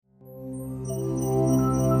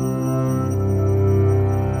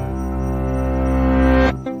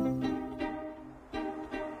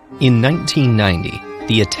In 1990,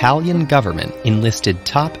 the Italian government enlisted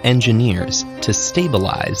top engineers to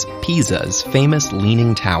stabilize Pisa's famous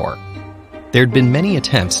Leaning Tower. There'd been many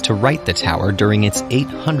attempts to right the tower during its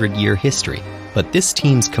 800-year history, but this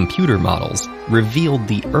team's computer models revealed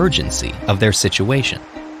the urgency of their situation.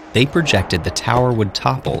 They projected the tower would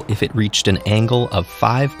topple if it reached an angle of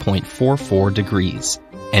 5.44 degrees,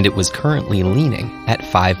 and it was currently leaning at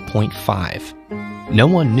 5.5. No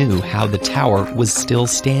one knew how the tower was still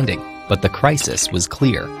standing, but the crisis was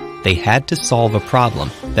clear. They had to solve a problem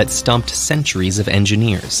that stumped centuries of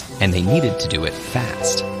engineers, and they needed to do it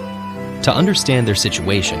fast. To understand their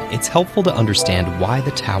situation, it's helpful to understand why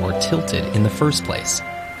the tower tilted in the first place.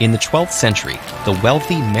 In the 12th century, the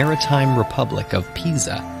wealthy maritime republic of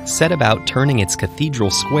Pisa set about turning its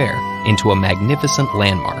cathedral square into a magnificent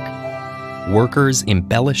landmark. Workers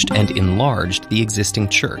embellished and enlarged the existing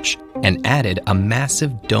church and added a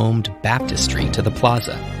massive domed baptistry to the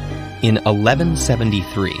plaza. In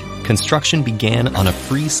 1173, construction began on a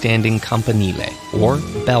freestanding campanile, or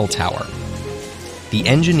bell tower. The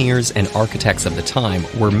engineers and architects of the time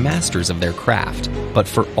were masters of their craft, but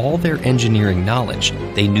for all their engineering knowledge,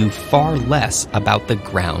 they knew far less about the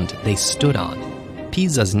ground they stood on.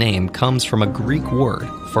 Pisa's name comes from a Greek word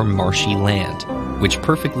for marshy land, which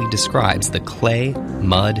perfectly describes the clay,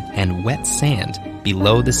 mud, and wet sand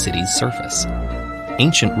below the city's surface.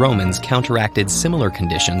 Ancient Romans counteracted similar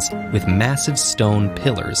conditions with massive stone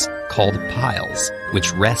pillars called piles,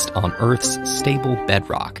 which rest on Earth's stable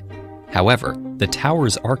bedrock. However, the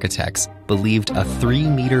tower's architects believed a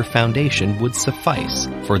 3-meter foundation would suffice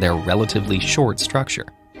for their relatively short structure.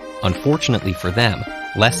 Unfortunately for them,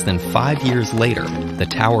 less than 5 years later, the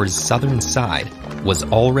tower's southern side was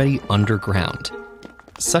already underground.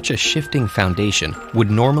 Such a shifting foundation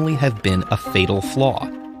would normally have been a fatal flaw.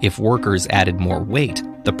 If workers added more weight,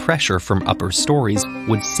 the pressure from upper stories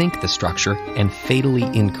would sink the structure and fatally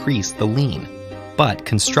increase the lean. But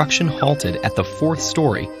construction halted at the 4th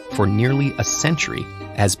story for nearly a century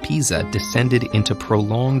as Pisa descended into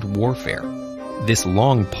prolonged warfare. This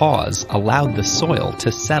long pause allowed the soil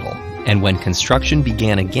to settle, and when construction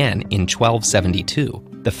began again in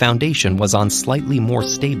 1272, the foundation was on slightly more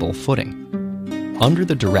stable footing. Under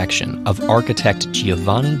the direction of architect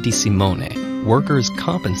Giovanni di Simone, workers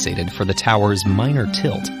compensated for the tower's minor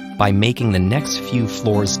tilt by making the next few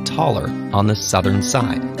floors taller on the southern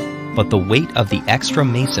side. But the weight of the extra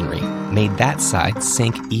masonry made that side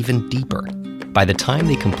sink even deeper. By the time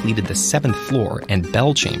they completed the 7th floor and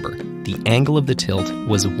bell chamber, the angle of the tilt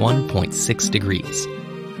was 1.6 degrees.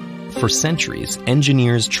 For centuries,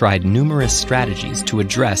 engineers tried numerous strategies to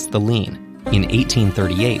address the lean. In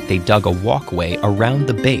 1838, they dug a walkway around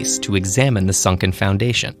the base to examine the sunken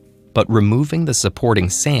foundation, but removing the supporting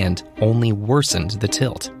sand only worsened the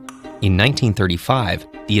tilt. In 1935,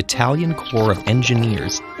 the Italian Corps of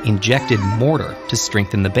Engineers injected mortar to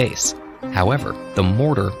strengthen the base. However, the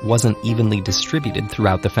mortar wasn't evenly distributed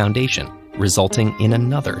throughout the foundation, resulting in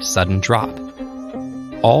another sudden drop.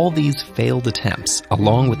 All these failed attempts,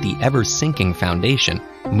 along with the ever-sinking foundation,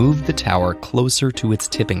 moved the tower closer to its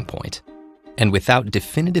tipping point. And without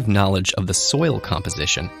definitive knowledge of the soil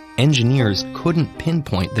composition, engineers couldn't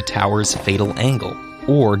pinpoint the tower's fatal angle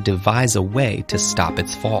or devise a way to stop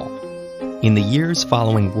its fall. In the years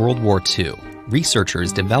following World War II,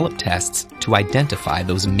 researchers developed tests to identify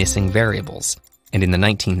those missing variables, and in the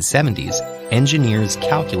 1970s, engineers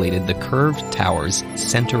calculated the curved tower's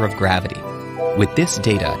center of gravity. With this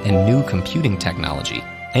data and new computing technology,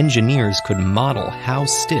 engineers could model how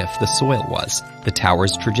stiff the soil was, the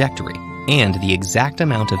tower's trajectory, and the exact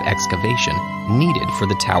amount of excavation needed for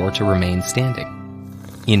the tower to remain standing.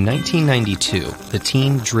 In 1992, the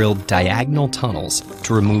team drilled diagonal tunnels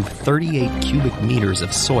to remove 38 cubic meters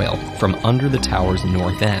of soil from under the tower's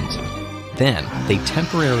north end. Then, they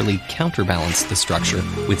temporarily counterbalanced the structure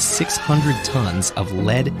with 600 tons of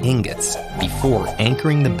lead ingots before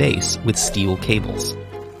anchoring the base with steel cables.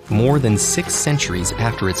 More than 6 centuries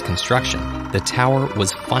after its construction, the tower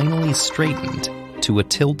was finally straightened to a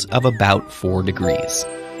tilt of about 4 degrees.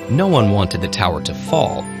 No one wanted the tower to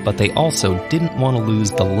fall, but they also didn't want to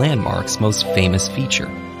lose the landmark's most famous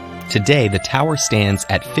feature. Today, the tower stands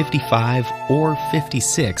at 55 or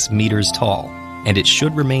 56 meters tall, and it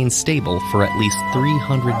should remain stable for at least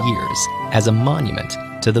 300 years as a monument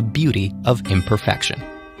to the beauty of imperfection.